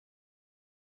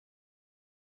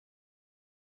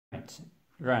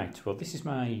Right, well this is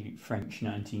my French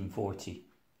 1940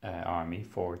 army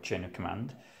for chain of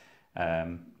command.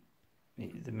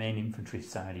 The main infantry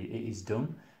side it is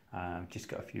done. I've just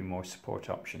got a few more support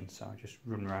options, so I'll just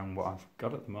run around what I've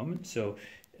got at the moment. So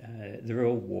they're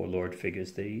all Warlord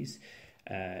figures, these.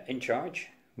 In charge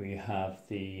we have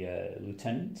the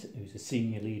lieutenant, who's a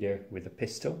senior leader with a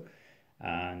pistol,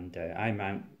 and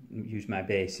I use my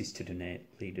bases to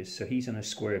donate leaders. So he's on a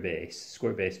square base.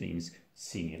 Square base means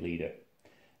senior leader.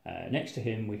 Next to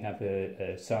him we have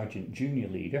a sergeant junior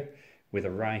leader with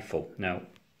a rifle. Now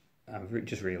I've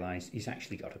just realised he's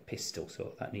actually got a pistol,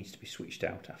 so that needs to be switched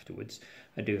out afterwards.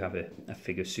 I do have a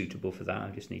figure suitable for that. I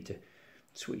just need to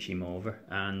switch him over,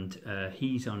 and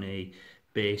he's on a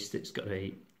base that's got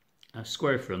a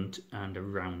square front and a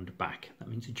round back. That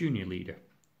means a junior leader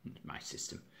in my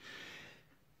system.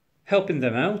 Helping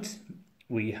them out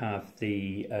we have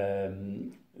the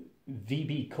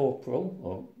VB Corporal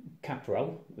or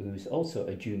Caporal, who's also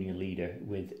a junior leader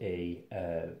with a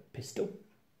pistol,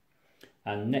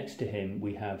 and next to him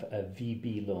we have a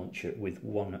VB launcher with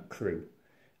one crew.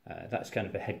 That's kind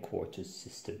of a headquarters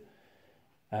system.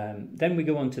 Then we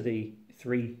go on to the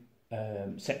three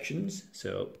sections.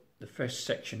 So the first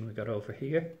section we got over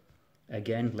here,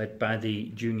 again led by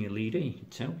the junior leader. You can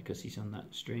tell because he's on that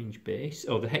strange base.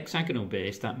 Oh, the hexagonal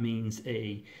base, that means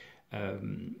a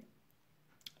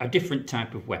different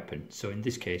type of weapon. So in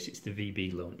this case it's the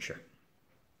VB launcher.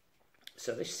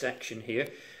 So this section here,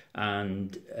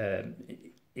 and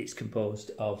it's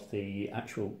composed of the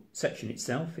actual section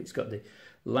itself. It's got the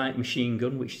light machine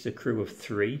gun, which is a crew of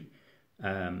 3.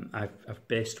 I've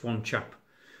based one chap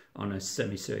on a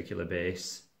semicircular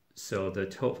base, so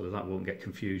that hopefully that won't get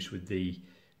confused with the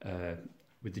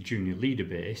junior leader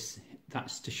base.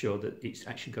 That's to show that it's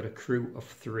actually got a crew of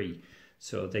 3.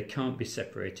 So they can't be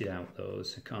separated out,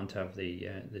 those. I can't have the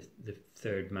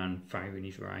third man firing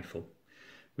his rifle.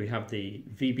 We have the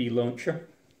VB launcher,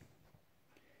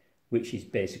 which is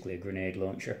basically a grenade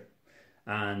launcher.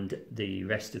 And the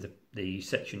rest of the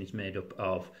section is made up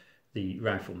of the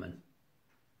riflemen.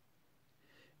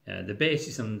 The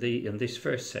basis on this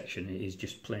first section is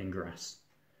just plain grass.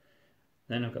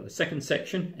 Then I've got the second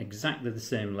section, exactly the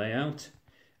same layout.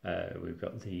 We've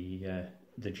got the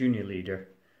junior leader,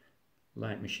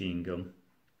 light machine gun,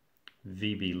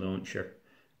 VB launcher,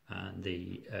 and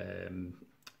the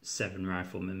 7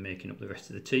 riflemen making up the rest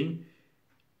of the team.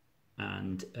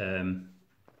 And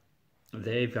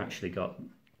they've actually got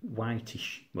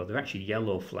whitish, well they're actually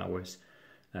yellow flowers,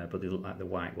 but they look like the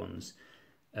white ones,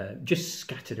 just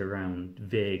scattered around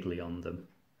vaguely on them,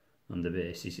 on the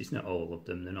bases. It's not all of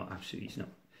them, they're not absolutely, it's not,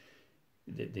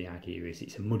 the idea is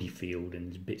it's a muddy field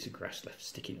and there's bits of grass left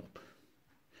sticking up.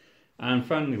 And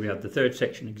finally we have the third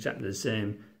section, exactly the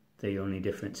same. The only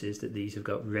difference is that these have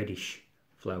got reddish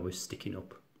flowers sticking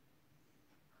up.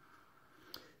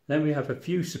 Then we have a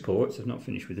few supports. I've not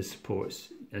finished with the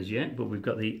supports as yet, but we've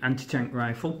got the anti-tank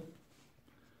rifle.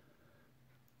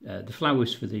 The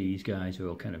flowers for these guys are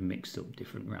all kind of mixed up,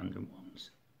 different random ones.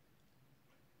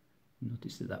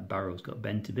 Notice that barrel's got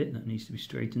bent a bit, that needs to be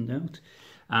straightened out.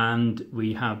 And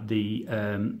we have the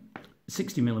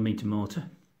 60mm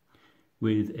mortar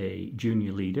with a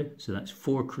junior leader, so that's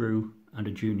 4 crew and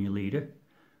a junior leader.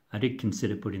 I did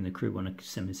consider putting the crew on a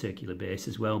semicircular base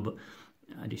as well, but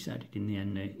I decided in the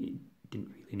end it didn't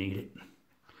really need it.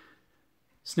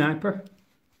 Sniper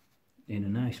in a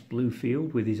nice blue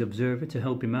field with his observer to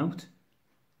help him out.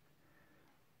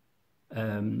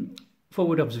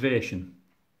 Forward observation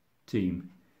team.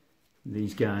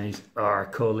 These guys are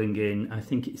calling in, I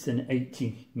think it's an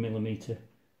 80mm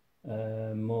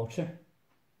mortar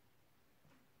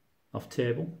off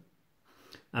table.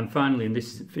 And finally, and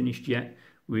this isn't finished yet,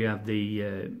 we have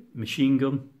the machine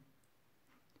gun.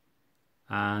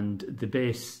 And the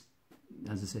base,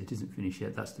 as I say, it isn't finished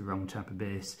yet. That's the wrong type of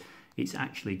base. It's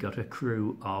actually got a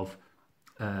crew of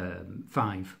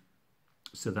 5.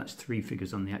 So that's 3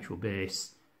 figures on the actual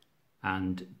base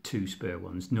and 2 spare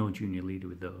ones. No junior leader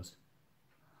with those.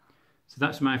 So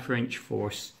that's my French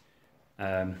force.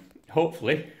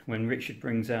 Hopefully, when Richard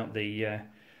brings out the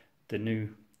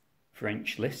new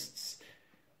French lists,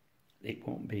 it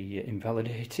won't be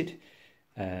invalidated.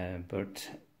 But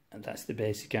that's the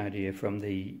basic idea from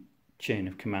the chain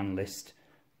of command list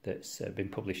that's been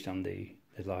published on the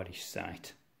lardish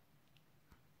site.